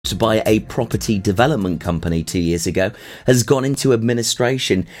bought by a property development company 2 years ago, has gone into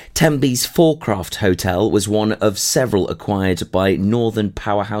administration. Tenby's Forecroft Hotel was one of several acquired by Northern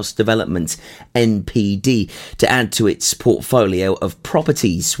Powerhouse Development, NPD, to add to its portfolio of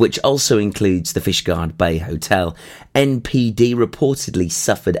properties, which also includes the Fishguard Bay Hotel. NPD reportedly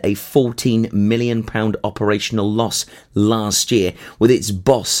suffered a £14 million operational loss last year, with its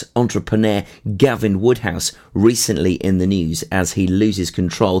boss, entrepreneur Gavin Woodhouse, recently in the news as he loses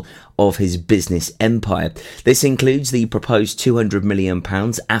control of his business empire. This includes the proposed £200 million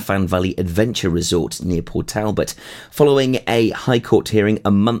Afan Valley Adventure Resort near Port Talbot. Following a High Court hearing a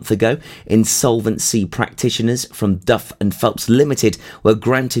month ago, insolvency practitioners from Duff and Phelps Limited were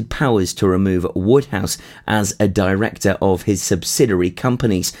granted powers to remove Woodhouse as a director of his subsidiary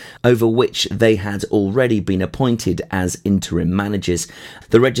companies, over which they had already been appointed as interim managers.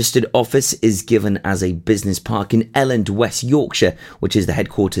 The registered office is given as a business park in Elland, West Yorkshire, which is the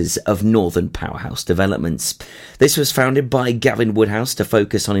headquarters of Northern Powerhouse Developments. This was founded by Gavin Woodhouse to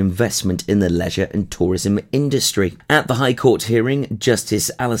focus on investment in the leisure and tourism industry. At the High Court hearing, Justice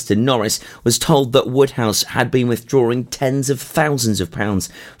Alistair Norris was told that Woodhouse had been withdrawing tens of thousands of pounds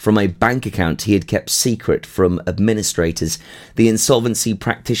from a bank account he had kept secret from administrators. The insolvency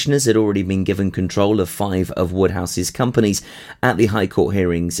practitioners had already been given control of 5 of Woodhouse's companies at the High Court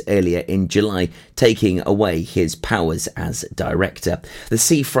hearings earlier in July, taking away his powers as director. The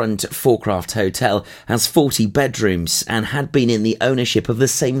seafront Forecroft Hotel has 40 bedrooms and had been in the ownership of the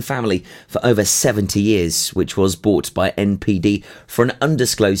same family for over 70 years, which was bought by NPD for an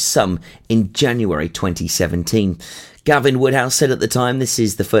undisclosed sum in January 2017. Gavin Woodhouse said at the time, "This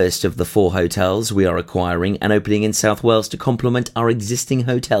is the first of the 4 hotels we are acquiring and opening in South Wales to complement our existing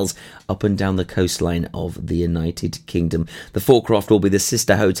hotels up and down the coastline of the United Kingdom. The Forecroft will be the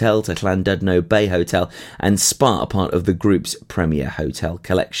sister hotel to Llandudno Bay Hotel and Spa, part of the group's premier hotel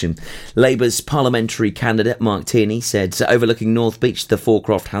collection." Labour's parliamentary candidate Mark Tierney said, "Overlooking North Beach, the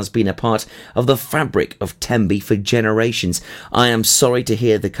Forecroft has been a part of the fabric of Tenby for generations. I am sorry to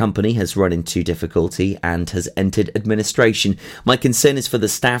hear the company has run into difficulty and has entered administration. My concern is for the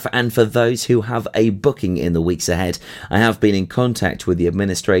staff and for those who have a booking in the weeks ahead. I have been in contact with the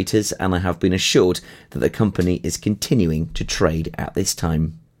administrators and I have been assured that the company is continuing to trade at this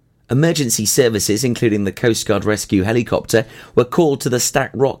time." Emergency services, including the Coast Guard rescue helicopter, were called to the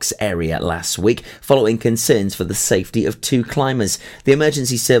Stack Rocks area last week following concerns for the safety of 2 climbers. The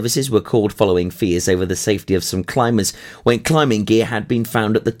emergency services were called following fears over the safety of some climbers when climbing gear had been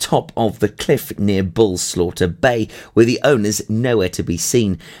found at the top of the cliff near Bull's Slaughter Bay, with the owners nowhere to be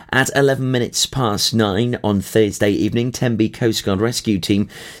seen. At 11 minutes past 9 on Thursday evening, Tenby Coast Guard Rescue Team,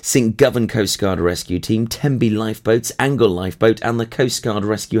 St Govan Coast Guard Rescue Team, Tenby Lifeboats, Angle Lifeboat and the Coast Guard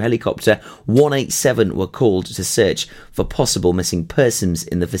Rescue Helicopter 187 were called to search for possible missing persons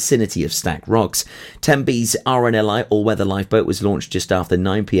in the vicinity of Stack Rocks. Tenby's RNLI all-weather lifeboat was launched just after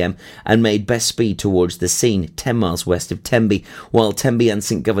 9 p.m. and made best speed towards the scene 10 miles west of Tenby, while Tenby and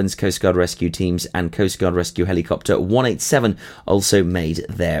St Govan's Coast Guard Rescue Teams and Coast Guard Rescue Helicopter 187 also made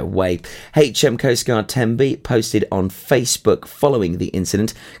their way. HM Coast Guard Tenby posted on Facebook following the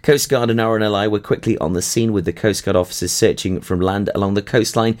incident. Coast Guard and RNLI were quickly on the scene, with the Coast Guard officers searching from land along the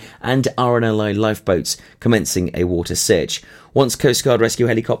coastline and RNLI lifeboats commencing a water search. Once Coast Guard Rescue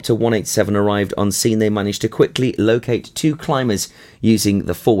Helicopter 187 arrived on scene, they managed to quickly locate 2 climbers using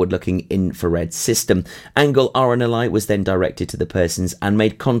the forward-looking infrared system. Angle RNLI was then directed to the persons and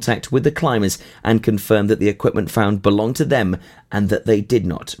made contact with the climbers and confirmed that the equipment found belonged to them and that they did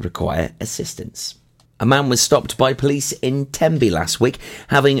not require assistance. A man was stopped by police in Tenby last week,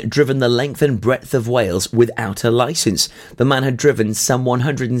 having driven the length and breadth of Wales without a licence. The man had driven some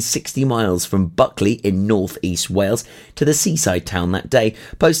 160 miles from Buckley in North East Wales to the seaside town that day.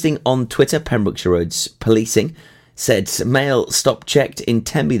 Posting on Twitter, Pembrokeshire Roads Policing said, "Male stop checked in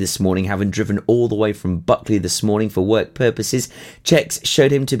Tenby this morning, having driven all the way from Buckley this morning for work purposes. Checks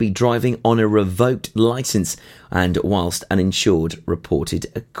showed him to be driving on a revoked licence, and whilst uninsured, reported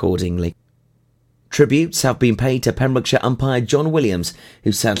accordingly." Tributes have been paid to Pembrokeshire umpire John Williams,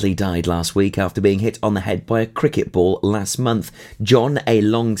 who sadly died last week after being hit on the head by a cricket ball last month. John, a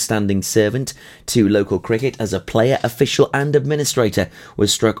long-standing servant to local cricket as a player, official and administrator,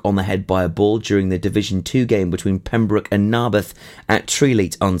 was struck on the head by a ball during the Division 2 game between Pembroke and Narberth at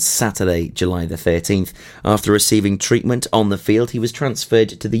Treeleat on Saturday, July the 13th. After receiving treatment on the field, he was transferred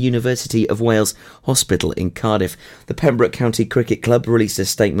to the University of Wales Hospital in Cardiff. The Pembroke County Cricket Club released a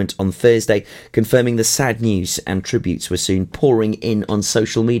statement on Thursday confirming the sad news, and tributes were soon pouring in on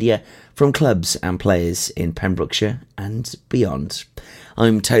social media from clubs and players in Pembrokeshire and beyond.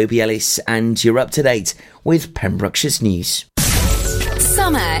 I'm Toby Ellis and you're up to date with Pembrokeshire's news.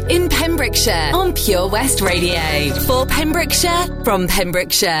 Summer in Pembrokeshire on Pure West Radio. For Pembrokeshire, from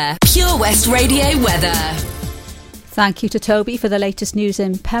Pembrokeshire. Pure West Radio weather. Thank you to Toby for the latest news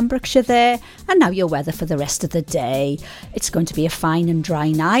in Pembrokeshire there. And now your weather for the rest of the day. It's going to be a fine and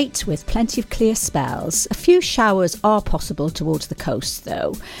dry night with plenty of clear spells. A few showers are possible towards the coast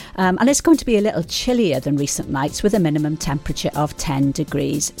though. And it's going to be a little chillier than recent nights with a minimum temperature of 10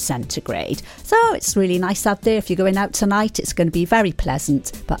 degrees centigrade. So it's really nice out there. If you're going out tonight, it's going to be very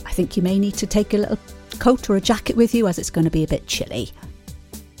pleasant. But I think you may need to take a little coat or a jacket with you as it's going to be a bit chilly.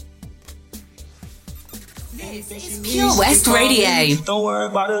 Pure West Radio. Don't worry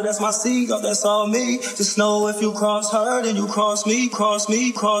about it, that's my seed, that's all me. Just know if you cross her, then you cross me, cross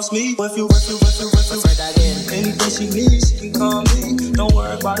me, cross me. If you. Anything she needs, she can call me. Don't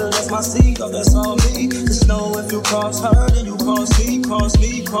worry about it, that's my seed, that's all me. Just know if you cross her, then you cross me, cross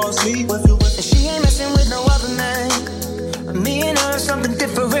me, cross me. If you. And she ain't messing with no other man. Me and her, something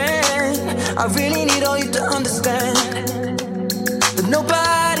different. I really need all you to understand. But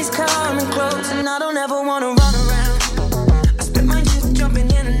nobody's coming close, and I don't ever wanna run around. I spent my youth jumping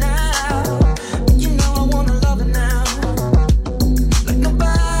in and out, but you know I wanna love it now, like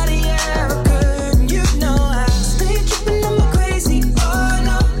nobody ever could. And you know I stay tripping on my crazy. Oh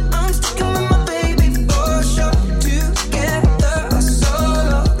no, I'm sticking with my baby for sure. Together or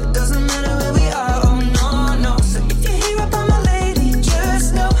solo, it doesn't matter where we are. Oh no, no. So if you hear about my lady,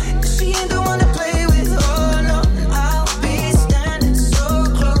 just know that she ain't the one to play with. Oh no, and I'll be standing so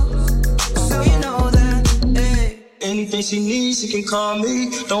close, so you know that. Hey. Anything she needs, she can call me.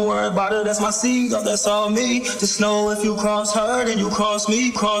 Don't worry about it, that's my seed, that's all me. Just know if you cross her, then you cross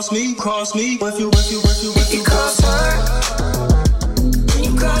me, cross me, cross me. If you cross her, then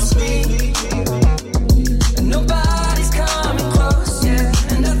you cross me. And nobody's coming close, yeah.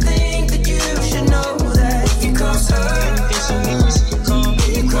 And I think that you should know that if you cross her, anything she needs, she can call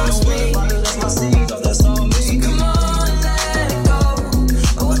me. you cross me. That's my seed, that's all me. So come on and let it go.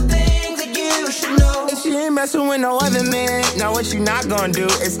 Oh, I think that you should know. She ain't messing with no other man. Now what you not gonna do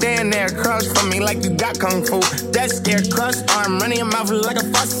is stand there across from me like you got kung fu. That scared cross arm running your mouth like a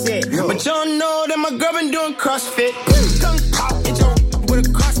faucet. But you don't know that my girl been doing CrossFit. Tongue pop, hit your with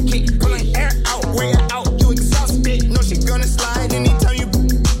a cross kick. Pulling air out, way out, you exhausted. No, she gonna slide anytime you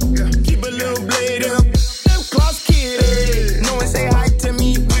keep a little blade in her. Them claws kid. No one say hi to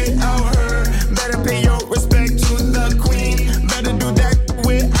me without her. Better pay your respect to the queen. Better do that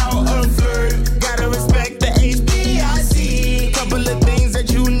without a flirt. Gotta respect the HBIC. Couple of things that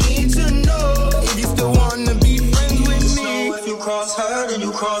you need to know if you still wanna be friends with me. If you cross her, then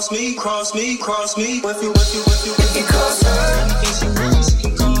you cross me, cross me, cross me. If you cross her, anything she needs, she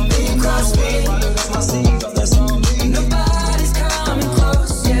can call me. you cross me. That's my seed, that's all me. Nobody's coming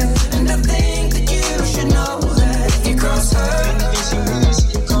close, yeah. And I think that you should know that if you cross her, Anything she needs,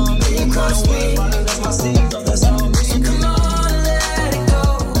 she can call me. you cross me. That's my seed, that's all me. So come on and let it go.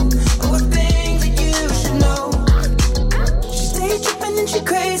 Oh, I think that you should know. She stay tripping and she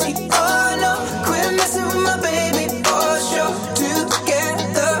crazy. Oh no, quit messing with my baby for sure.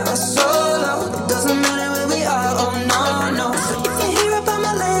 Together or solo, it doesn't matter where we are. Oh no, no. So if you hear about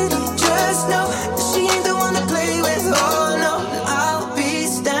my lady, just know that she ain't the one to play with. Oh no, and I'll be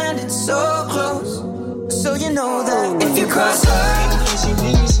standing so close, so you know that if you cross her, Anything she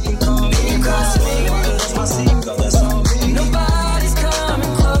needs, she can call me. you cross me. That's my seed, that's all me. Nobody's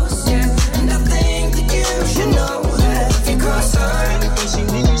coming close, yeah. And I think that you should know that if you cross her, Anything she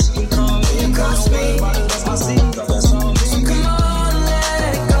needs, she can call me. you cross me. That's my seed, that's all me. So come on and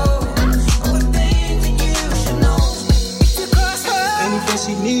let it go. Oh, I think that you should know if you cross her. Anything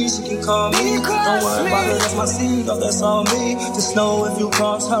she needs, she can call me. You cross Don't worry about me. it, that's my seed, that's all me. Just know if you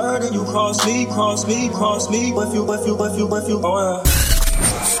cross her, then you cross me, cross me, cross me. If you, oh yeah.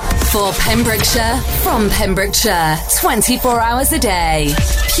 For Pembrokeshire, from Pembrokeshire. 24 hours a day.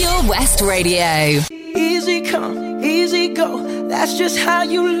 Pure West Radio. Easy come, easy go. That's just how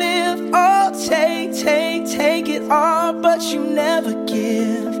you live. Oh, take it all, but you never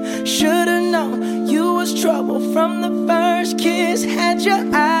give. Should've known you was trouble from the first kiss. Had your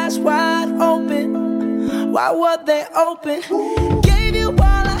eyes wide open. Why were they open? Gave you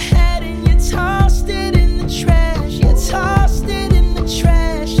all I had and you tossed it in the trash. You tossed it in the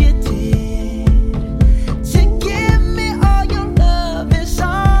trash. You did. To give me all your love is all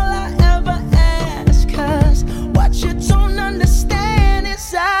I ever ask. 'Cause what you don't understand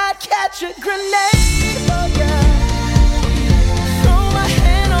is I'd catch a grenade for ya. Throw my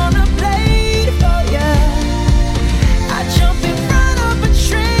hand on a blade for ya. I jump in front of a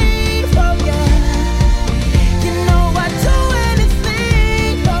train for ya. You know I'd do anything.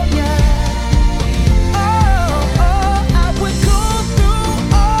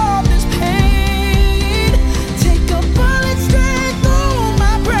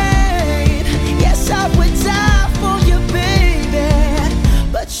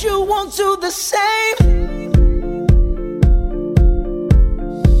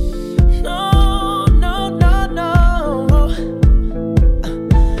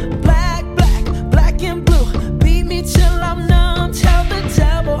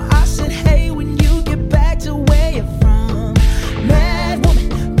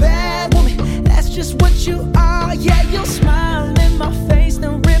 just what you are. Yeah, you'll smile in my face,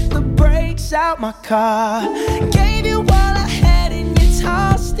 then rip the brakes out my car. Gave you all I had and you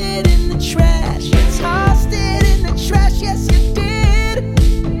tossed it in the trash. You tossed it in the trash, yes you did.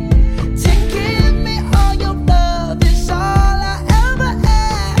 To give me all your love is all I ever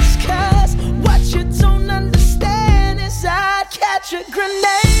ask. 'Cause what you don't understand is I'd catch a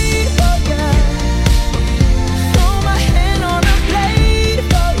grenade for ya. Throw my hand on a blade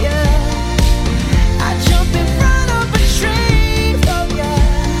for ya. I'd jump in front of a train for ya.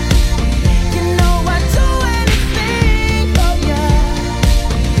 You know I'd do anything for ya.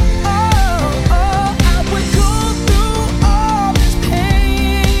 Oh, I would go through all this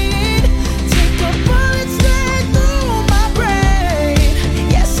pain. Take a bullet straight through my brain.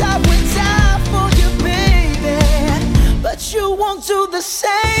 Yes, I would die for you, baby. But you won't do the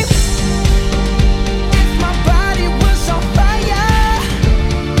same. If my body was on fire,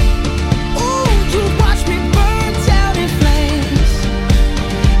 ooh, you watch me burn down in flames.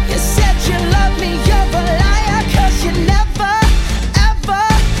 You said you love me, you're a liar, 'cause you never, ever,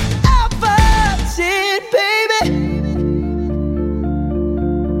 ever did, baby.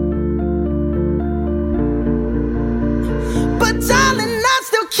 But darling, I'd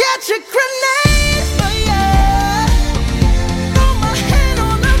still catch a grenade for ya. Throw my hand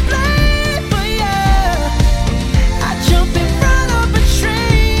on a blade for ya. I'd jump in front of a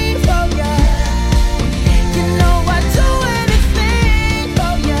train for ya. You know I'd do anything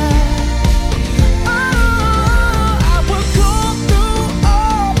for ya. Oh, I would go through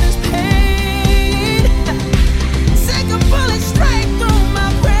all this pain. Take a bullet straight through my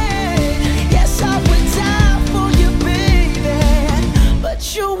brain. Yes, I would die for you, baby. But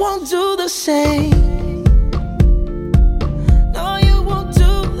you won't do the same. No, you won't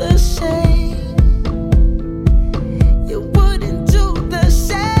do the same. You wouldn't do the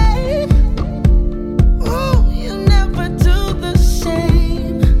same. Ooh, you never do the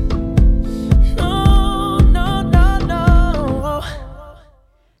same. No, no, no, no.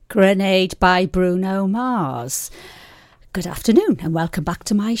 Grenade by Bruno Mars. Good afternoon and welcome back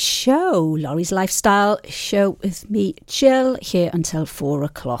to my show, Lawrie's Lifestyle Show with me, Jill, here until 4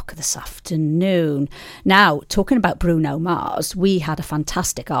 o'clock this afternoon. Now, talking about Bruno Mars, we had a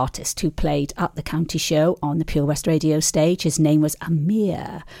fantastic artist who played at the county show on the Pure West radio stage. His name was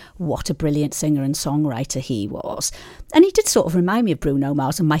Amir. What a brilliant singer and songwriter he was. And he did sort of remind me of Bruno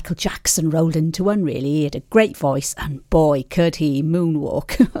Mars and Michael Jackson rolled into one, really. He had a great voice and boy, could he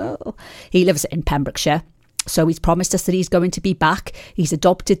moonwalk. He lives in Pembrokeshire. So he's promised us that he's going to be back. He's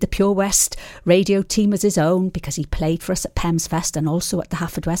adopted the Pure West radio team as his own because he played for us at Pems Fest and also at the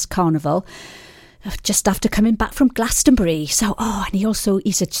Haverfordwest Carnival just after coming back from Glastonbury. So, and he's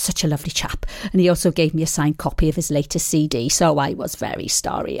such a lovely chap. And he also gave me a signed copy of his latest CD. So I was very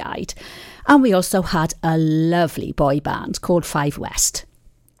starry-eyed. And we also had a lovely boy band called 5 West.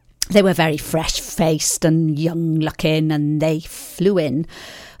 They were very fresh-faced and young-looking, and they flew in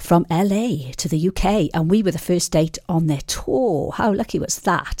from LA to the UK, and we were the first date on their tour. How lucky was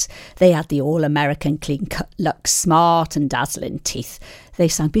that? They had the all-American clean-cut look, smart and dazzling teeth. They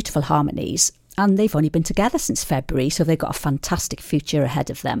sang beautiful harmonies, and they've only been together since February, so they've got a fantastic future ahead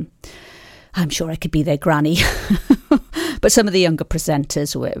of them. I'm sure I could be their granny. But some of the younger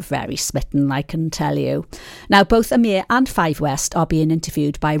presenters were very smitten, I can tell you. Now, both Amir and 5 West are being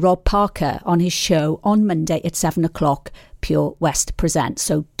interviewed by Rob Parker on his show on Monday at 7 o'clock, Pure West Presents.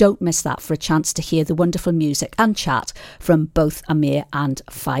 So don't miss that for a chance to hear the wonderful music and chat from both Amir and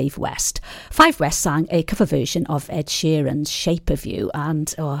 5 West. 5 West sang a cover version of Ed Sheeran's Shape of You, and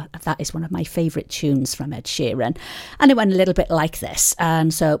that is one of my favourite tunes from Ed Sheeran. And it went a little bit like this.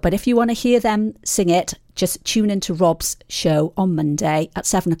 But if you want to hear them sing it, just tune into Rob's show on Monday at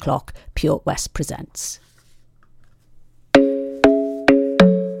 7 o'clock, Pure West Presents.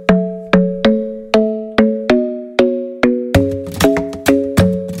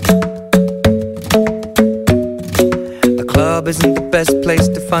 The club isn't the best place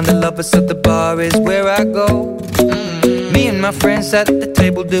to find the lovers, so the bar is where I go. Me and my friends at the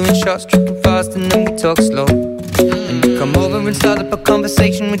table doing shots, tripping fast, and then we talk slow. And you come over and start up a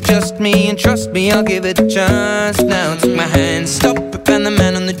conversation with just me, and trust me, I'll give it a chance. Now take my hand, stop it, and the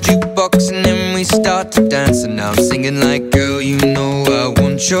man on the jukebox, and then we start to dance. And now I'm singing like, girl, you know I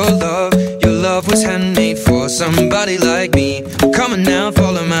want your love. Your love was handmade for somebody like me. Come on now,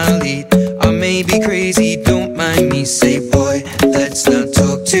 follow my lead. I may be crazy, don't mind me. Say, boy, let's not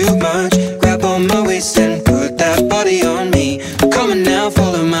talk too much. Grab on my waist and put that body on me. Come on now,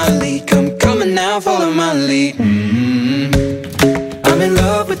 follow my lead. Come on now, follow my lead. I'm in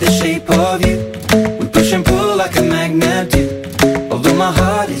love with the shape of you. We push and pull like a magnet do. Although my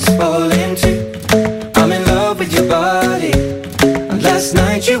heart is falling too.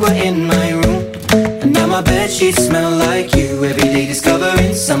 night you were in my room, and now my bedsheets smell like you. Every day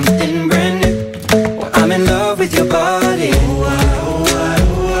discovering something brand new. Well, I'm in love with your body.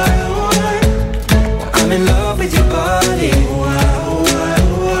 I'm in love with your body.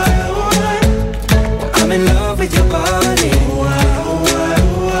 I'm in love with your body.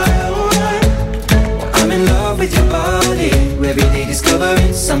 I'm in love with your body. Every day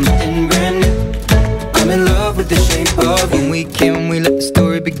discovering something brand new. I'm in love with the shape of you. When we came, we let the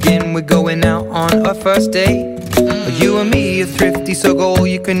story begin. We're going out on our first date. You and me are thrifty, so go all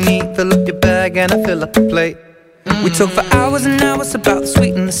you can eat. Fill up your bag and I fill up the plate. We talk for hours and hours about the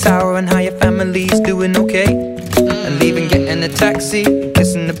sweet and the sour, and how your family's doing okay. And leaving, getting a taxi,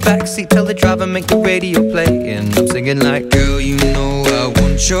 kissing the backseat, tell the driver make the radio play. And I'm singing like, girl, you know I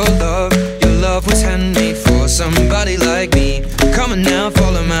want your love. Your love was handmade for somebody like me. Come on now,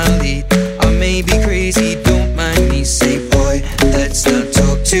 follow my lead. I may be crazy, don't mind me. Say, boy, let's not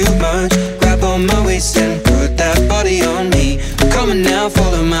talk too much. Grab on my waist and put that body on me. Come on now,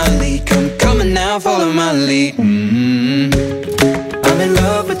 follow my lead. Come on now, follow my lead. I'm in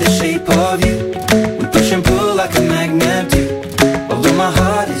love with the shape of you. We push and pull like a magnet do. Although my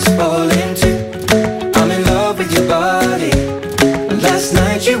heart is falling too. I'm in love with your body. Last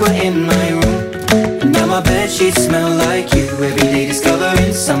night you were in my room, and now my bedsheets smell like you. Every day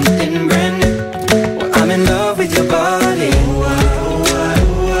discovering something brand new. Well, I'm in love with your body.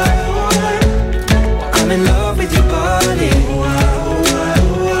 I'm in love with your body.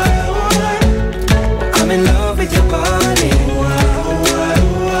 I'm in love with your body.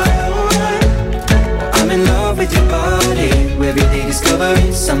 I'm in love with your body. Every day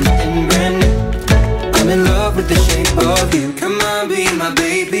discovering something brand new. I'm in love with the shape of you. Come on, be my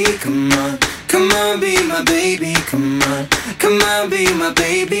baby, come on. Come on, be my baby, come on. Come on, be my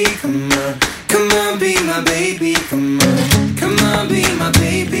baby, come on. Come on, be my baby, come on. Come on, be my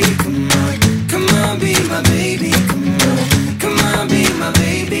baby, come on. Come on, be my baby, come on. Come on, be my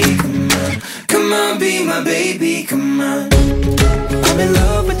baby, come on. Come on, be my baby, come on. I'm in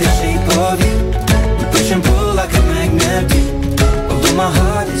love with the shape of you. We push and pull like a magnet do. Although my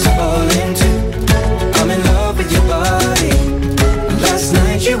heart is falling too. I'm in love with your body. Last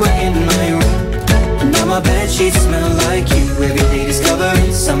night you were in my room, and now my bedsheets smell like you. Every day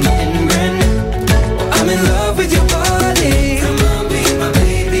discovering something brand new. I'm in love with your body. Come on, be my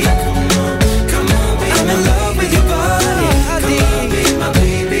baby. Come on, come on, be I'm in love with your body. Come on, be my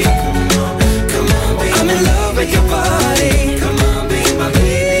baby. Come on, come on, be I'm in love with your body. Come on, be my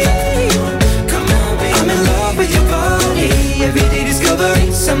baby. Come on, be I'm in love with your body. Every day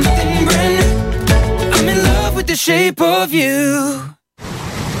discovering something brand new. I'm in love with the shape of you.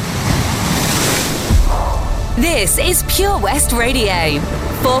 This is Pure West Radio.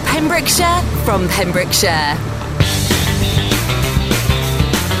 For Pembrokeshire, from Pembrokeshire.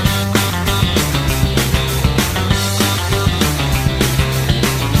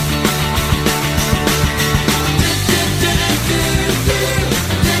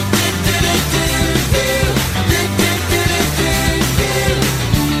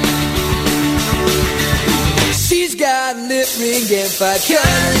 She's got a lip ring and 5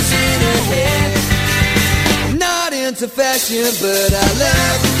 colors in her hair. Not into fashion, but I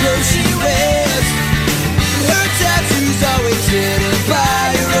love the clothes she wears. Her tattoos always hidden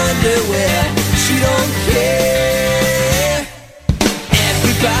by her underwear. She don't care.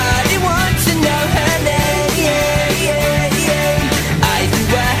 Everybody wants to know her name. Yeah, yeah, yeah. I do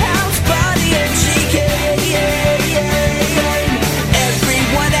a house party and she came. Yeah, yeah, yeah.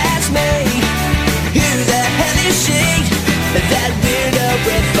 Everyone asks me, who the hell is she? That weirdo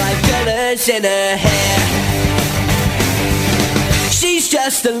with 5 colors in her hair. She's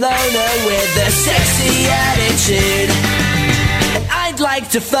just a loner with a sexy attitude, and I'd like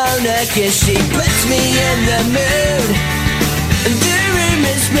to phone her cause she puts me in the mood. And the room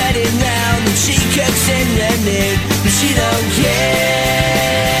is ready round and she cooks in the nude. But she don't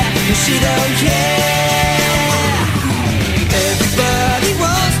care, she don't care. Everybody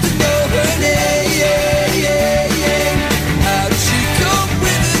wants to know her name. Yeah, yeah, yeah. How does she cope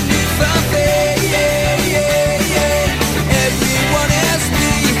with a new found fame? Yeah, yeah, yeah. Everyone asks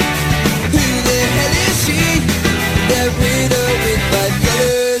me, who the hell is she? That widow with 5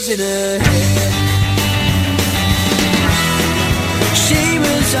 colors in her hair. She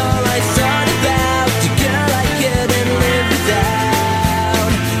was all I thought about, the girl I couldn't live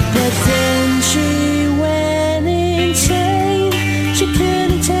without. But then she went insane, she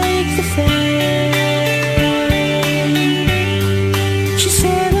couldn't take the fame. She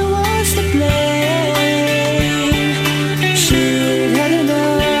said I was to blame. She'd had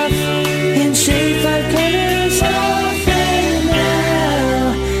enough and say 5 colors all fade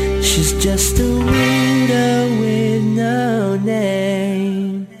now.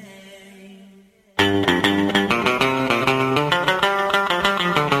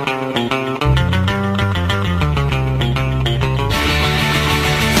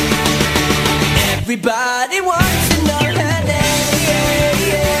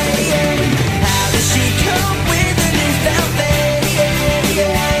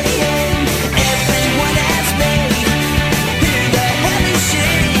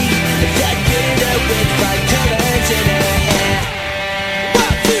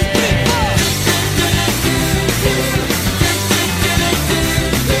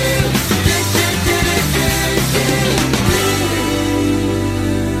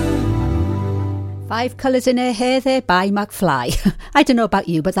 5 colours in her hair there by McFly. I don't know about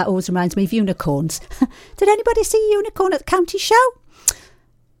you, but that always reminds me of unicorns. Did anybody see a unicorn at the county show?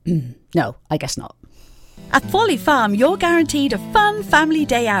 No, I guess not. At Folly Farm, you're guaranteed a fun family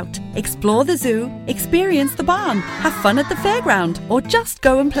day out. Explore the zoo, experience the barn, have fun at the fairground, or just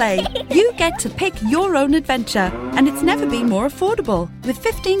go and play. You get to pick your own adventure, and it's never been more affordable. With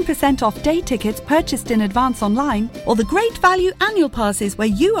 15% off day tickets purchased in advance online, or the great value annual passes where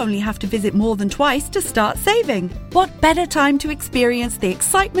you only have to visit more than twice to start saving. What better time to experience the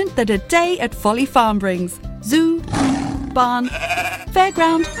excitement that a day at Folly Farm brings? Zoo, barn,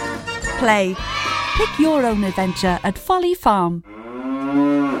 fairground, play. Pick your own adventure at Folly Farm.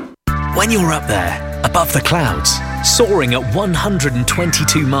 When you're up there, above the clouds, soaring at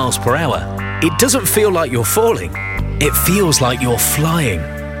 122 miles per hour, it doesn't feel like you're falling. It feels like you're flying.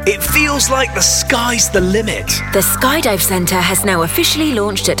 It feels like the sky's the limit. The Skydive Centre has now officially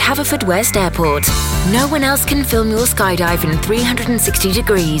launched at Haverfordwest Airport. No one else can film your skydive in 360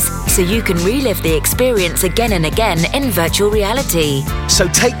 degrees, so you can relive the experience again and again in virtual reality. So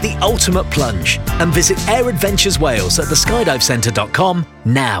take the ultimate plunge and visit Air Adventures Wales at theskydivecentre.com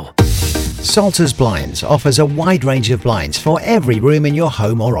now. Salters Blinds offers a wide range of blinds for every room in your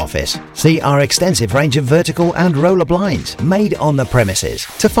home or office. See our extensive range of vertical and roller blinds made on the premises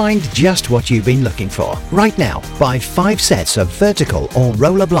to find just what you've been looking for. Right now, buy 5 sets of vertical or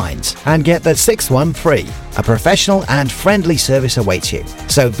roller blinds and get the 6th one free. A professional and friendly service awaits you.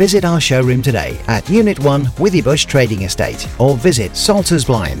 So visit our showroom today at Unit 1 Withybush Trading Estate or visit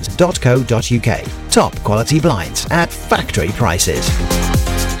saltersblinds.co.uk. Top quality blinds at factory prices.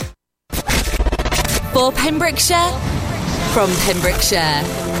 For Pembrokeshire, from Pembrokeshire,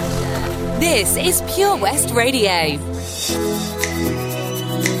 this is Pure West Radio.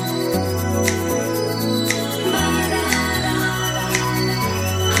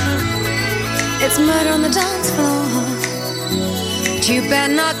 It's murder on the dance floor, but you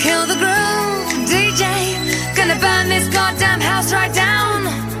better not kill the groove, DJ. Gonna burn this goddamn house right down.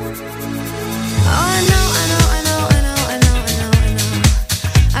 Oh, I know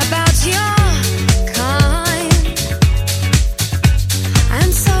about your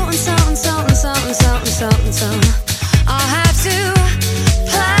so I'll have to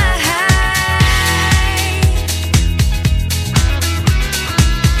play.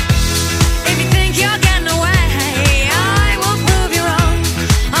 If you think you're getting away, I will prove you wrong.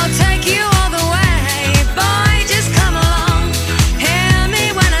 I'll take you all the way. Boy, just come along. Hear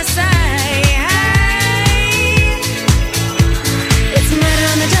me when I say, hey. It's murder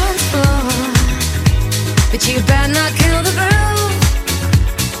on the dance floor, but you better not kill the groove.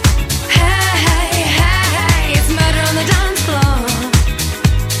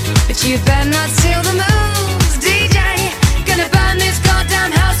 You better not steal the moves, DJ. Gonna burn this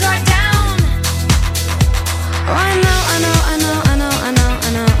goddamn house right down. Oh, I know.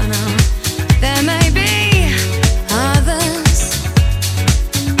 There may be others,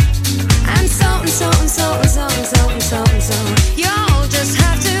 and so. You'll just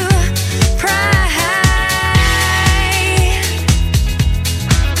have to pray.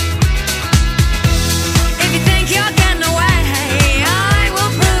 If you think you're getting away,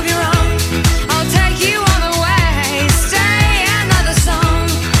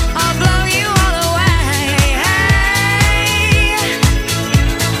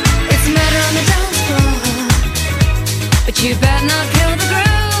 you better not kill the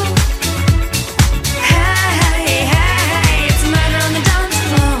groove. Hey, it's murder on the dance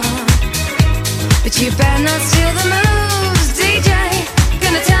floor, but you better not steal the moves, DJ.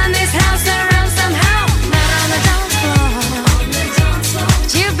 Gonna turn this house around somehow. Murder on the dance floor,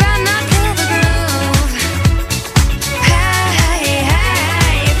 but you better not kill the groove. Hey,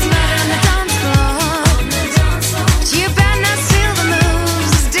 it's murder on the dance floor, but you better not steal the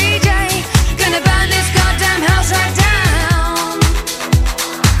moves, DJ. Gonna burn this goddamn house right down.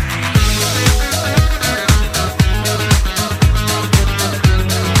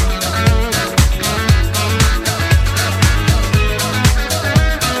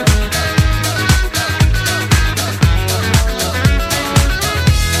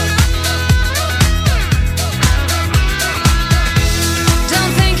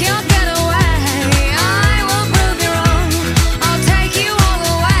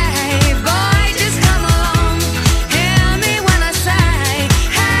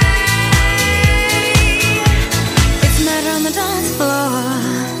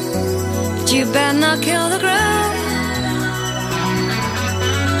 You better not kill the groove.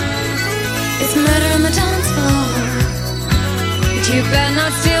 It's murder on the dance floor, but you better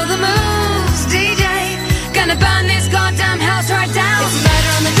not steal the moves, DJ. Gonna burn this goddamn house right down. It's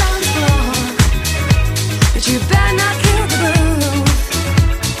murder on the dance floor, you better not kill the groove.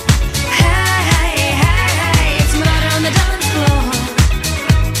 Hey, hey, hey, it's murder on the dance floor.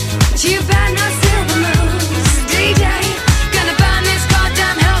 But you better not steal the moves. DJ, gonna burn this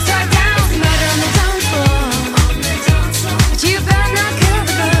goddamn house right down. It's murder on the dance floor. But you better not kill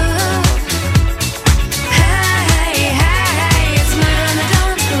the groove. Hey, hey, it's murder on the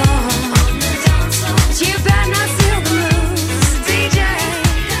dance floor. But you better not steal the moves. DJ,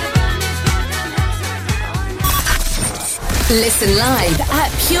 gonna burn this goddamn house right down. Listen live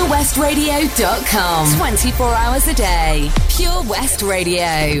at purewestradio.com. 24 hours a day. Pure West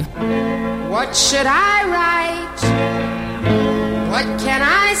Radio. What should I write? What can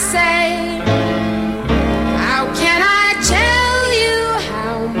I say? How can I tell you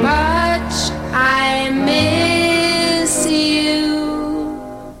how much I miss you?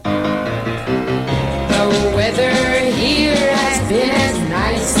 The weather here has been as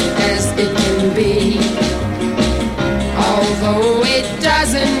nice as it can be. Although it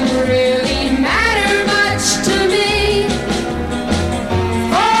doesn't really matter much to me.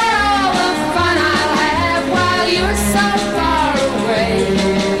 For all the fun I'll have while you're so far away,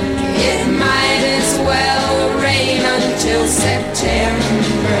 it might as well rain until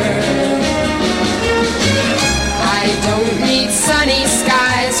September. I don't need sunny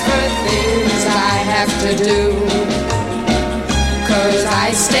skies for things I have to do, 'cause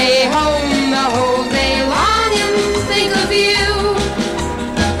I stay home the whole day long and think of you.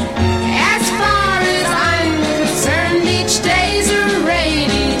 As far as I'm concerned, each day's a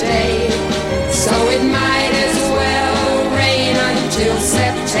rainy day, so it might as well rain until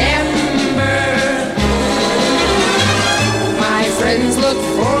September. My friends look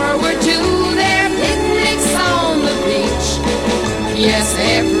forward to their picnics on the beach. Yes,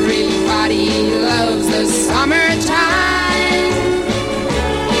 everybody loves the summertime.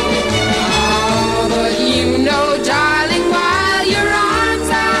 Oh, but you know, darling, while your arms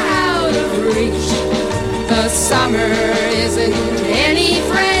are out of reach, the summer isn't any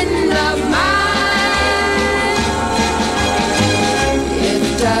friend of mine. It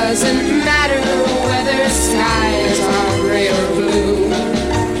doesn't matter whether skies are gray or blue.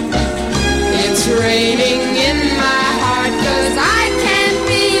 It's raining in my heart 'cause I can't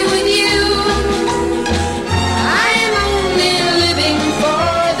be with you. I'm only living for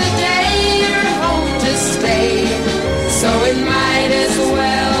the day you're home to stay, so it might as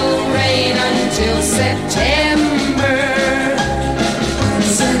well rain until September.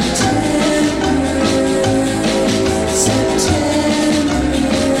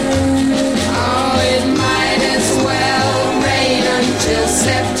 Oh, it might as well rain until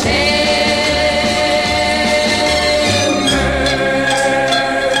September.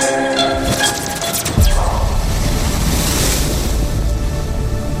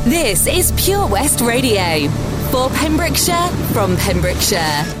 This is Pure West Radio. For Pembrokeshire, from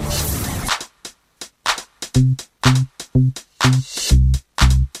Pembrokeshire.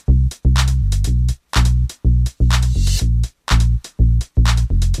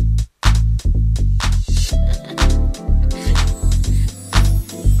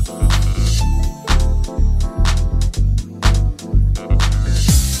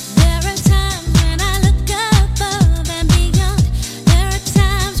 There are times when I look above and beyond. There are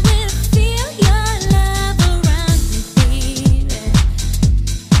times when I feel your love around me, baby.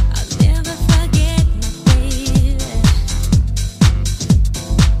 I'll never forget my baby.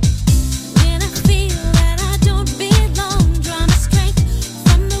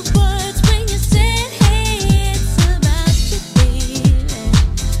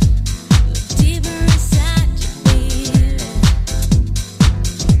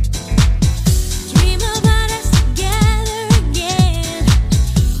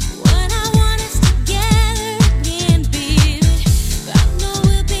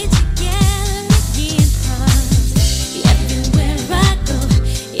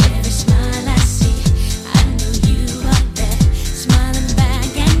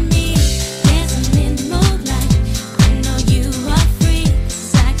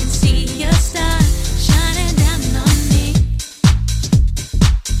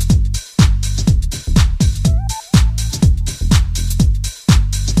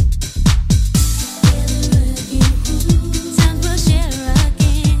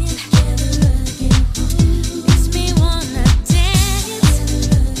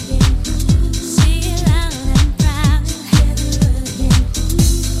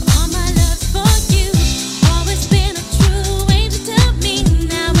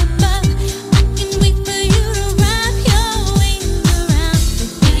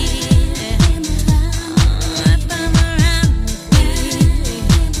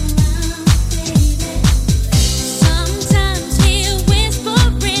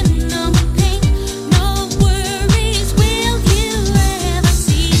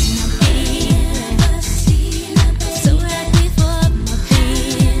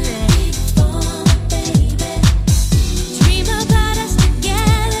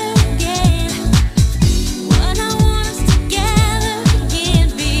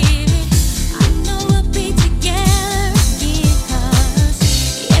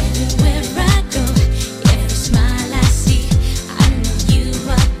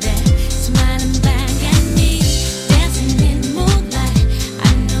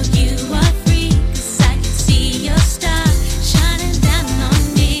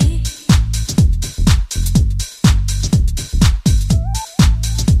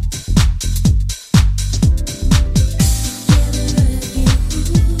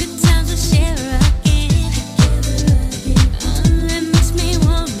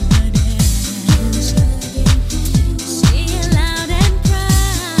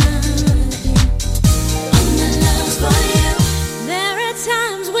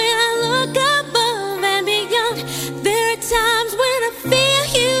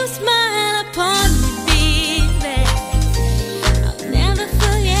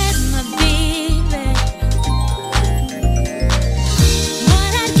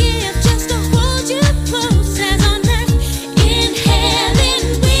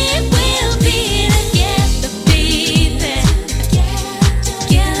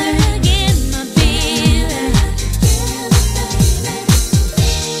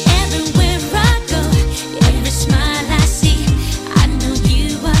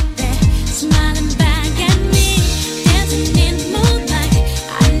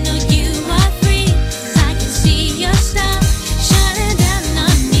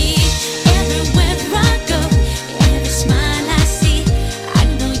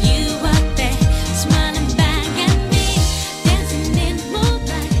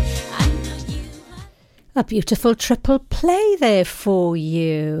 beautiful triple play there for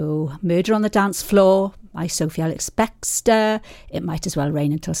you. Murder on the Dance Floor by Sophie Alex-Bextor. It Might As Well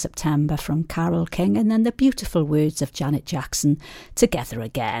Rain Until September from Carole King. And then the beautiful words of Janet Jackson, Together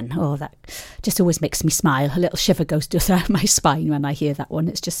Again. Oh, that just always makes me smile. A little shiver goes down my spine when I hear that one.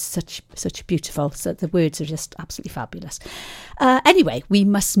 It's just such beautiful. So the words are just absolutely fabulous. Anyway, we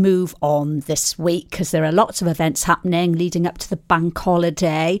must move on this week because there are lots of events happening leading up to the bank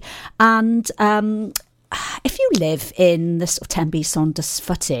holiday. And if you live in the sort of Tenby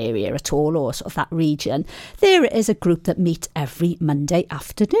Saundersfoot area at all, or sort of that region, there is a group that meet every Monday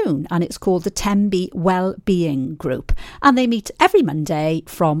afternoon, and it's called the Tenby Wellbeing Group, and they meet every Monday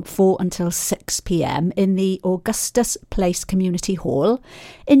from 4 until 6 p.m. in the Augustus Place Community Hall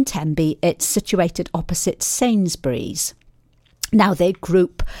in Tenby. It's situated opposite Sainsbury's. Now, their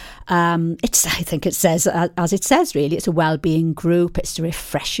group, I think it says, as it says, really, it's a wellbeing group. It's to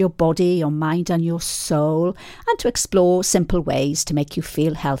refresh your body, your mind and your soul, and to explore simple ways to make you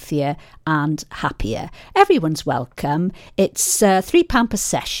feel healthier and happier. Everyone's welcome. It's £3 per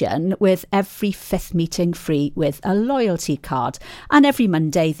session, with every fifth meeting free with a loyalty card. And every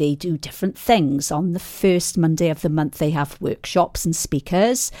Monday they do different things. On the first Monday of the month, they have workshops and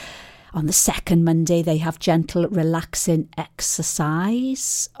speakers. On the second Monday, they have gentle, relaxing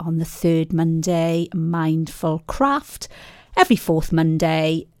exercise. On the third Monday, mindful craft. Every fourth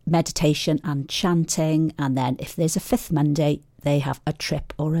Monday, meditation and chanting. And then if there's a fifth Monday, they have a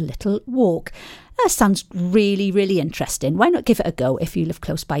trip or a little walk. That sounds really, really interesting. Why not give it a go if you live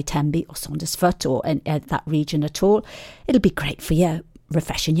close by Tenby or Saundersfoot or in that region at all? It'll be great for you.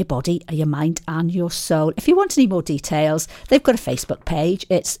 Refreshing your body, your mind and your soul. If you want any more details, they've got a Facebook page.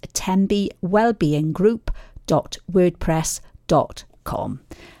 It's tenbywellbeinggroup.wordpress.com.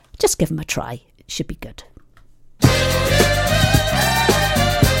 Just give them a try. It should be good.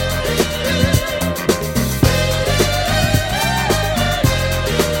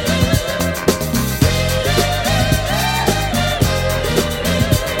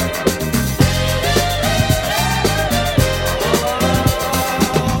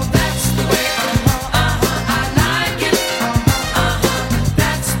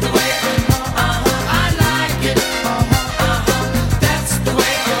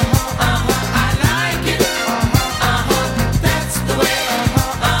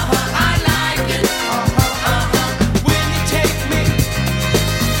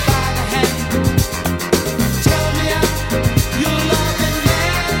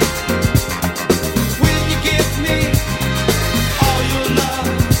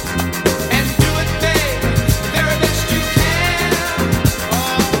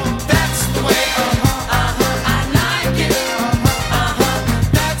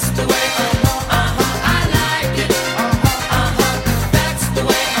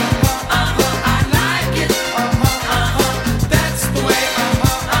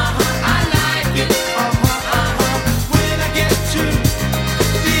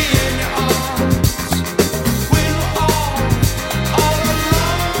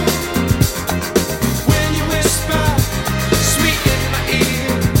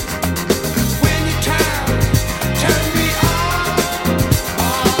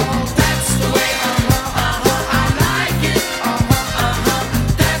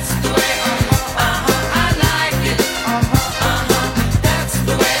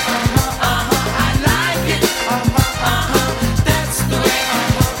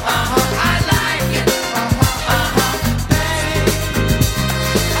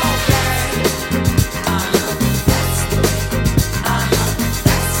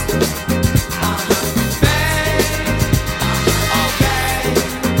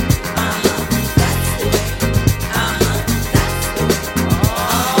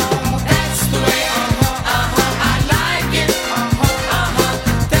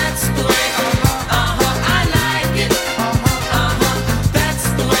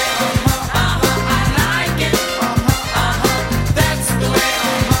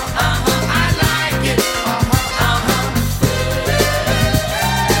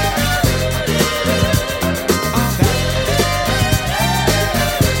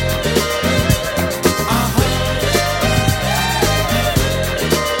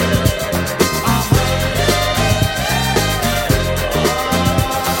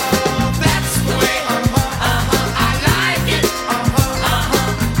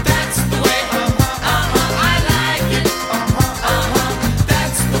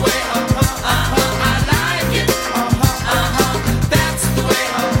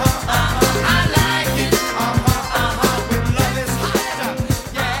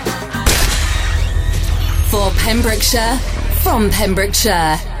 Pembrokeshire, from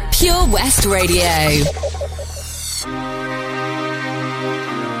Pembrokeshire, Pure West Radio.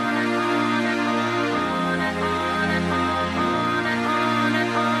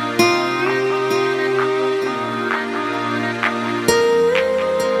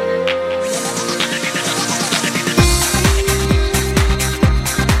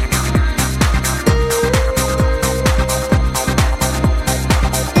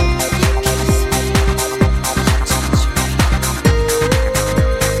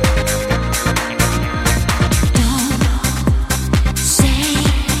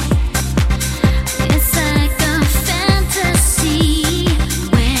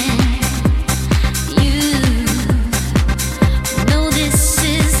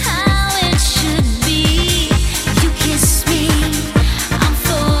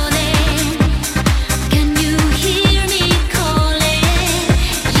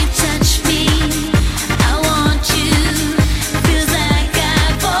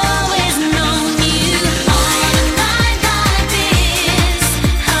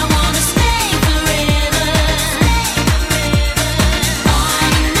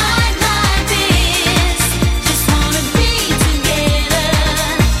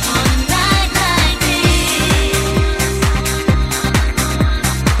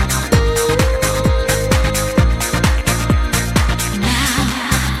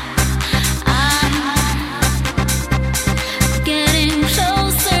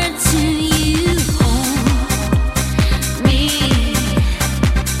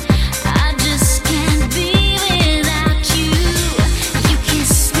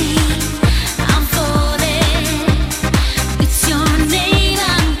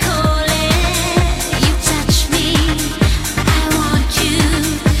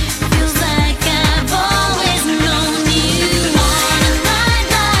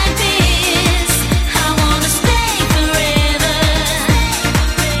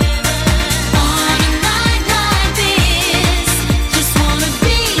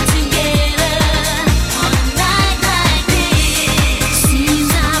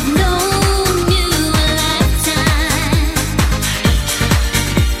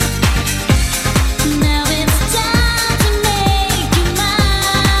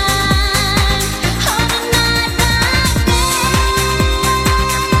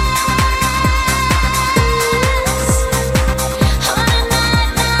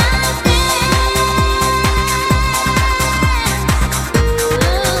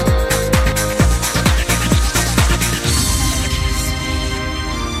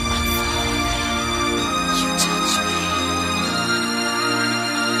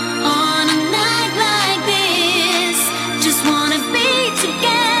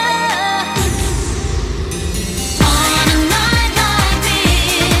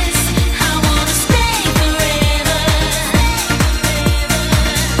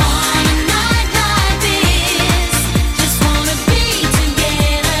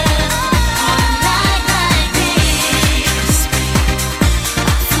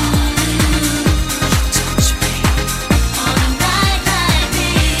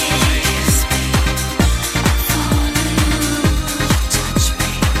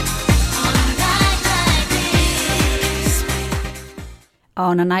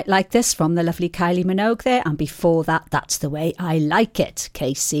 On a Night Like This from the lovely Kylie Minogue there, and before that, That's the Way I Like It,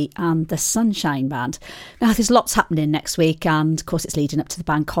 Casey and the Sunshine Band. Now, there's lots happening next week, and of course it's leading up to the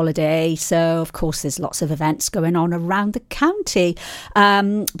bank holiday, so of course there's lots of events going on around the county.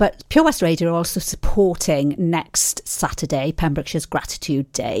 But Pure West Radio are also supporting next Saturday Pembrokeshire's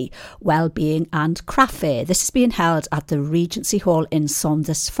Gratitude Day, Wellbeing and Craft Fair. This is being held at the Regency Hall in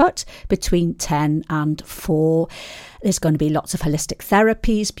Saundersfoot between 10 and 4. There's going to be lots of holistic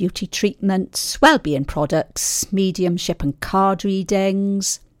therapies, beauty treatments, wellbeing products, mediumship and card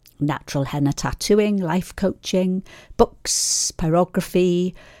readings, natural henna tattooing, life coaching, books,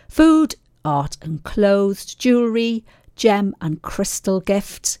 pyrography, food, art and clothes, jewellery, gem and crystal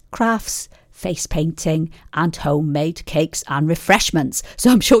gifts, crafts, face painting and homemade cakes and refreshments. So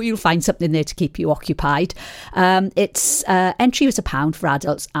I'm sure you'll find something there to keep you occupied. It's entry is £1 for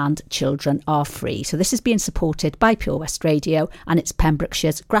adults and children are free. So this is being supported by Pure West Radio, and it's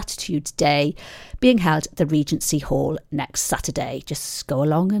Pembrokeshire's Gratitude Day being held at the Regency Hall next Saturday. Just go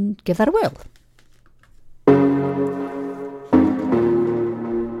along and give that a whirl.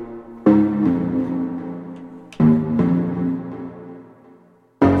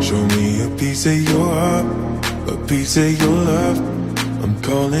 Show me a piece of your heart, a piece of your love. I'm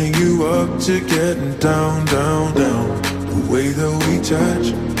calling you up to getting down, down, down. The way that we touch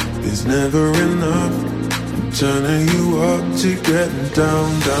is never enough. I'm turning you up to getting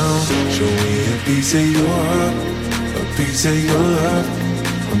down, down. Show me a piece of your heart, a piece of your love.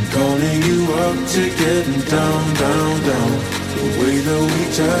 I'm calling you up to getting down, down, down. The way that we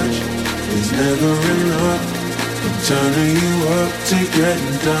touch is never enough. I'm turning you up to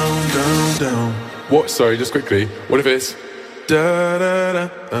getting down, down, down. What? Sorry, just quickly. What if it's da da da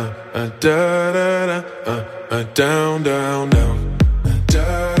da da da down, down, down.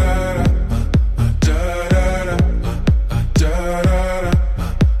 Da da da da da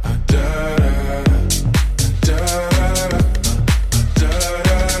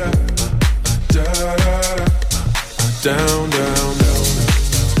down, down, down.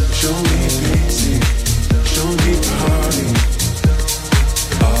 Show me pity. Show me party.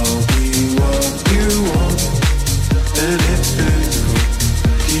 I'll be what you want, and it's physical.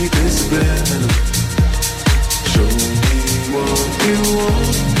 Keep it subliminal. Show me what you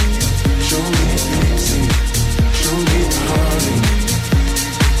want. Show me pity. Show me party.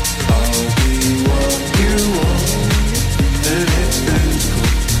 I'll be what you want, and it's physical.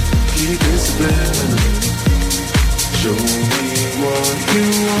 Keep it subliminal. Show me what you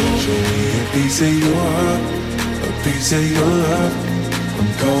want. Show me a piece of your heart, a piece of your love. I'm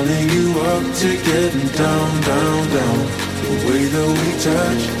calling you up to getting down, down, down. The way that we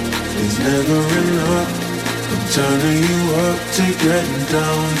touch is never enough. I'm turning you up to getting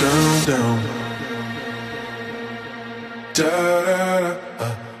down, down, down. Da da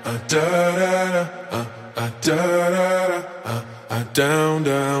da da da down,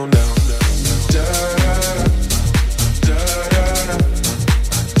 down, down. Da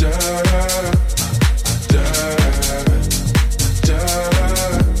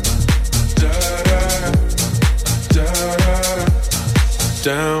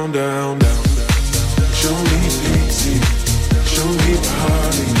down, down, down. Show me pity, show me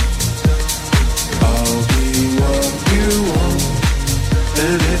party. I'll be what you want,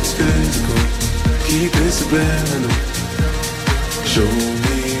 and it's physical. Keep it subliminal. Show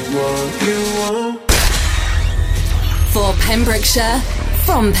me what you want. For Pembrokeshire,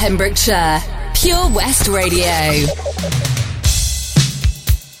 from Pembrokeshire, Pure West Radio.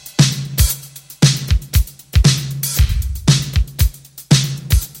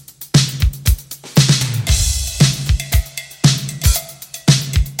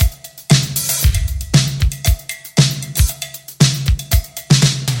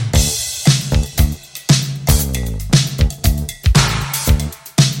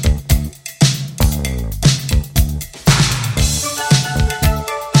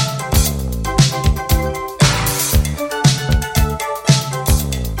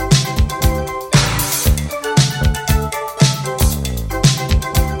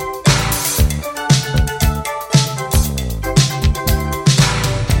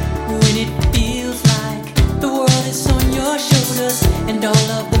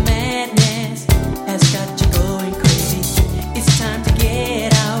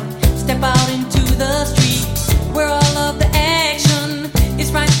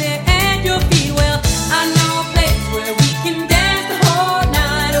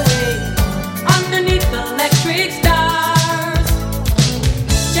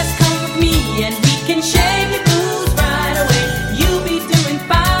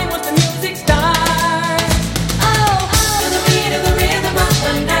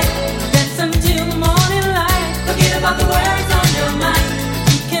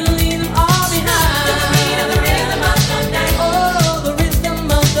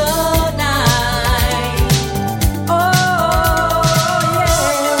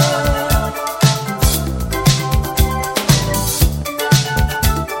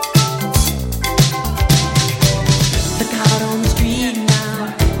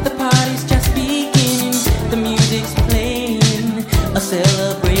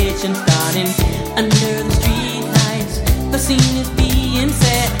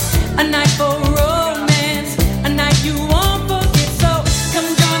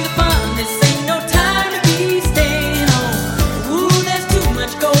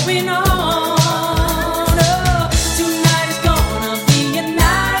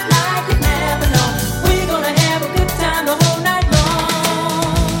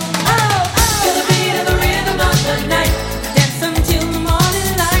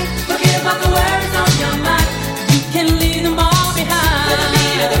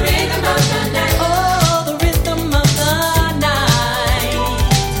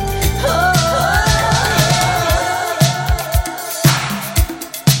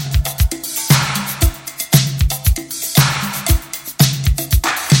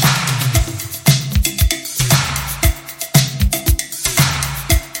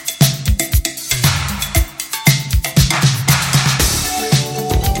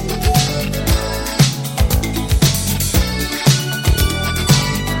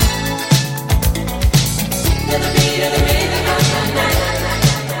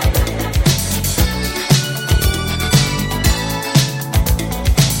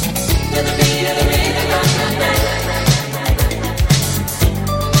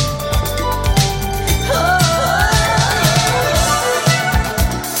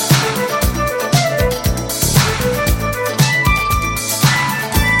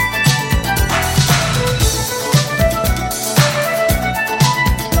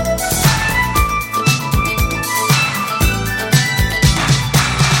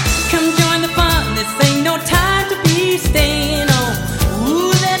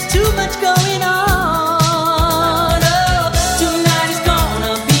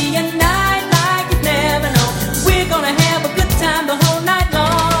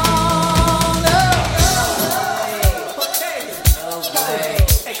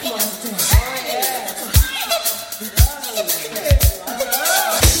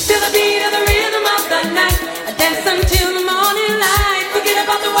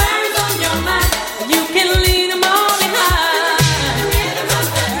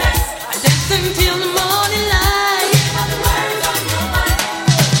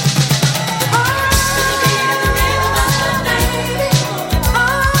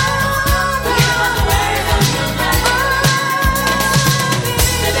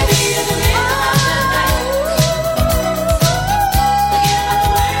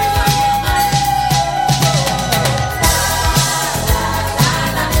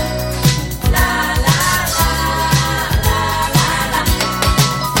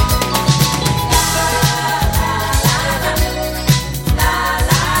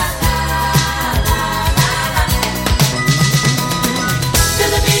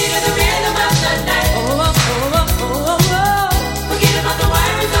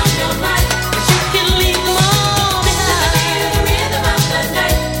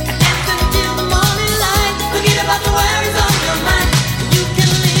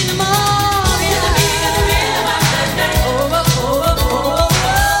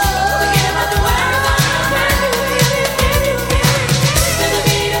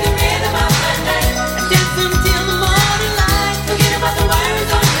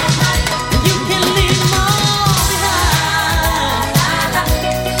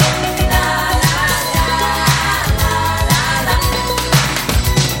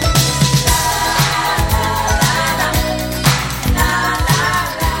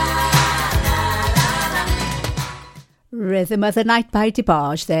 Rhythm of the Night by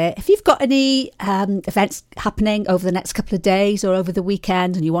DeBarge there. If you've got any events happening over the next couple of days or over the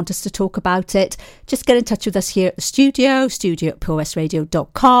weekend and you want us to talk about it, just get in touch with us here at the studio at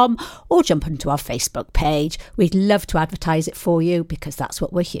purewestradio.com, or jump onto our Facebook page. We'd love to advertise it for you because that's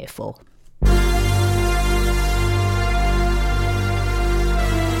what we're here for.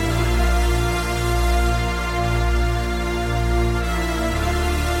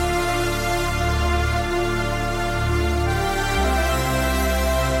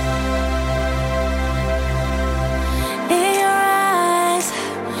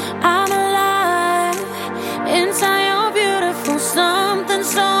 Something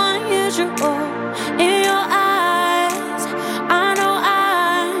so unusual in your eyes. I know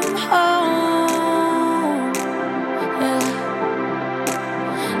I'm home. Yeah.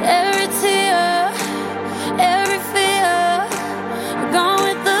 Every tear, every fear, gone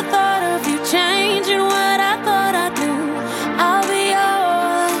with the thought of you changing what I thought I'd do. I'll be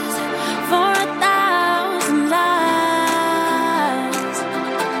yours for 1,000 lives.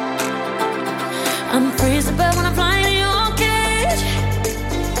 I'm free as a bird when I'm flying in your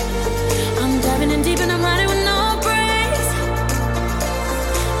deep and I'm riding with no brakes,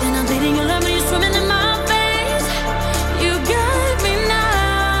 and I'm bleeding your love when you're swimming in my veins. You got me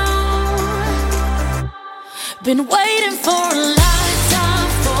now. Been waiting for a lifetime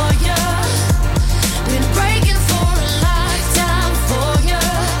for you. Been breaking for a lifetime for you.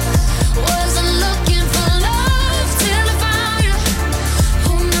 Wasn't looking for love till I found you.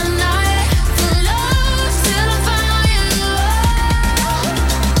 On the night for love till I found you.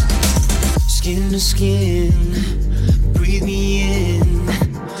 Skin to skin, breathe me in.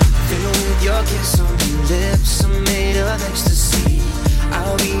 Fill with your kiss on your lips, I'm made of ecstasy.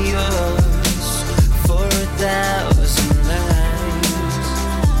 I'll be yours for 1,000 lives.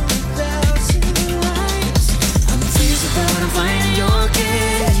 I'm free as a bird when I'm flying in your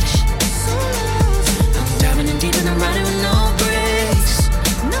cage. I'm diving in deep and I'm riding with no brakes.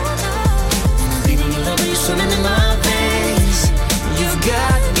 And I'm bleeding your love when you're swimming in my veins. You've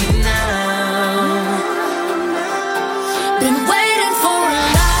got me now. Been waiting for a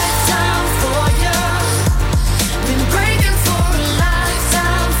lifetime for you. Been breaking for a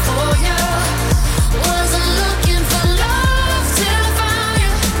lifetime for you. Wasn't looking for love till I found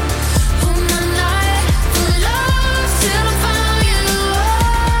you. On the night for love till I found you.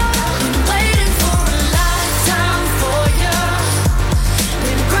 Been waiting for a lifetime for you.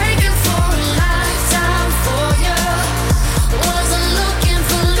 Been breaking for a lifetime for you. Wasn't looking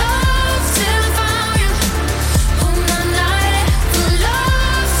for love till I found you. On the night for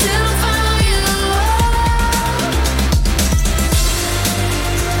love till I found you.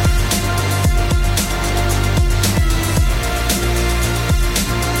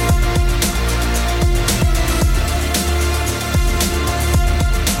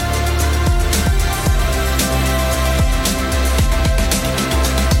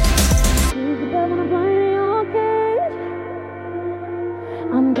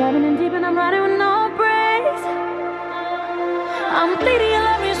 I'm diving in deep and I'm riding with no brakes. I'm bleeding your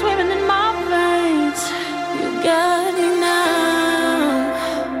love when you're swimming in my veins. You got me now.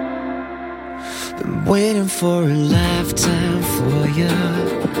 Been waiting for a lifetime for you.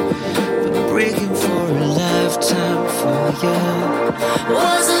 Been breaking for a lifetime for you.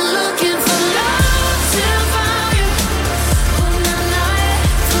 Wasn't looking for love till I found you. On the night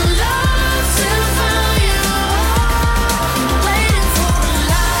for love till I found you. Been waiting for a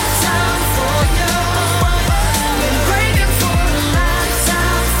lifetime for you. Been breaking for a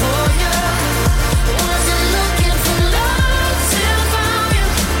lifetime for you. Wasn't looking for love till I found you.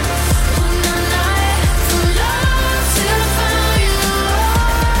 On the night for love till I found you.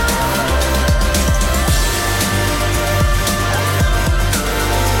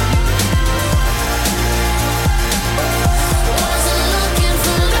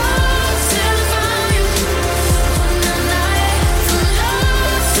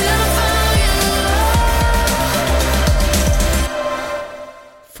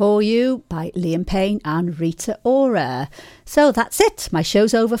 For You by Liam Payne and Rita Ora. So that's it. My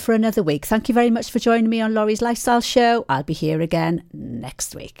show's over for another week. Thank you very much for joining me on Laurie's Lifestyle Show. I'll be here again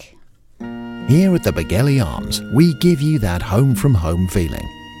next week. Here at the Begelly Arms, we give you that home from home feeling.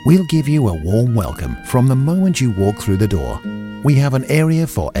 We'll give you a warm welcome from the moment you walk through the door. We have an area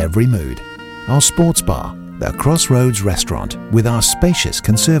for every mood. Our sports bar, the Crossroads restaurant with our spacious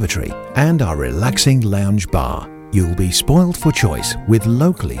conservatory, and our relaxing lounge bar. You'll be spoiled for choice with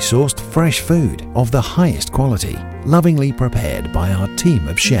locally sourced fresh food of the highest quality, lovingly prepared by our team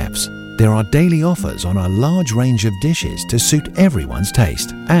of chefs. There are daily offers on a large range of dishes to suit everyone's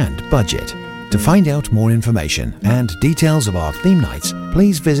taste and budget. To find out more information and details of our theme nights,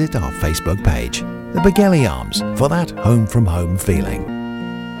 please visit our Facebook page, the Begelly Arms, for that home from home feeling.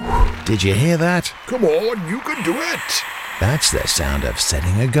 Did you hear that? Come on, you can do it! That's the sound of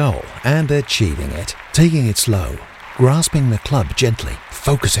setting a goal and achieving it, taking it slow, grasping the club gently,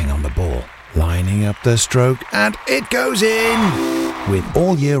 focusing on the ball, lining up the stroke, and it goes in! With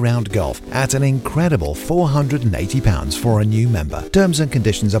all year-round golf at an incredible £480 for a new member. Terms and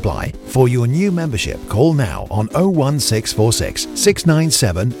conditions apply. For your new membership, call now on 01646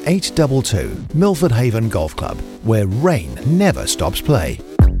 697 822. Milford Haven Golf Club, where rain never stops play.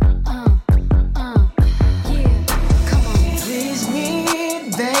 Please me,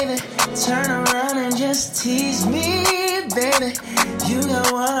 baby. Turn around and just tease me, baby. You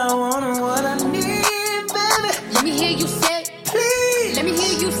got what I want and what I need, baby. Let me hear you say, please. Let me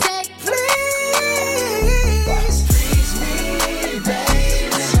hear you say, please. Please me,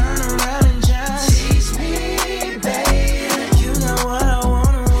 baby. Turn around and just tease me, baby. You got what I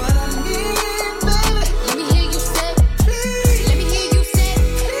want and what I need, baby. Let me hear you say, please. Let me hear you say,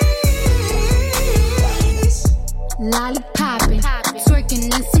 please. Lollipopping, twerking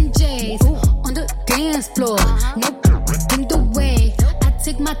in some J's on the dance floor. No in the way. I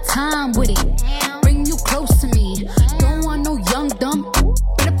take my time with it. Bring you close to me. Don't want no young dumb.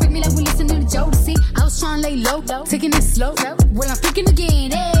 Better freak me like we listening to Jodeci. I was trying to lay low, taking it slow. Well, I'm freaking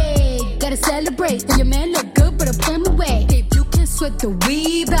again. Hey, gotta celebrate. Your man look good, but I'm playing away. If you can sweat the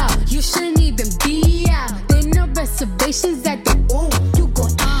weave out, you shouldn't even be out. There no reservations at the ooh. You go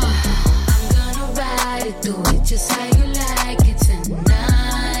I'm gonna ride it, do it just how you like it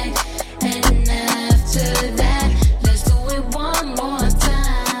tonight. And after that, let's do it one more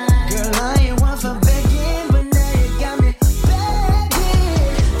time. Girl, I ain't one for begging, but now you got me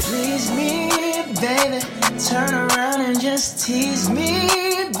begging. Please me, baby. Turn around and just tease me,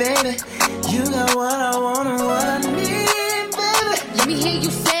 baby. You got what I want and what I need, baby. Let me hear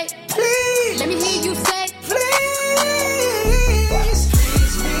you say, please. Let me hear you say, please.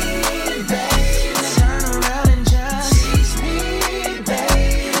 Please me, baby. Turn around and just tease me,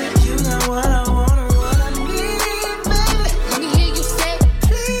 baby. You got what I want and what I need, baby. Let me hear you say,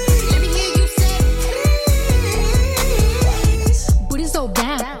 Let me hear you say, please. Booty so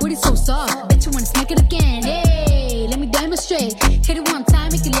down, booty so soft. Bet you wanna smack it again. Hey, let me demonstrate. Hit it one time,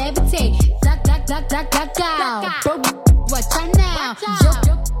 make it levitate. Black, black, black, black, black out. Bro, watch out now. Yo,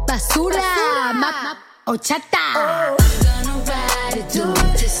 basura, map, ochata. I'm gonna ride it, do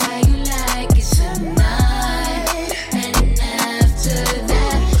it just how you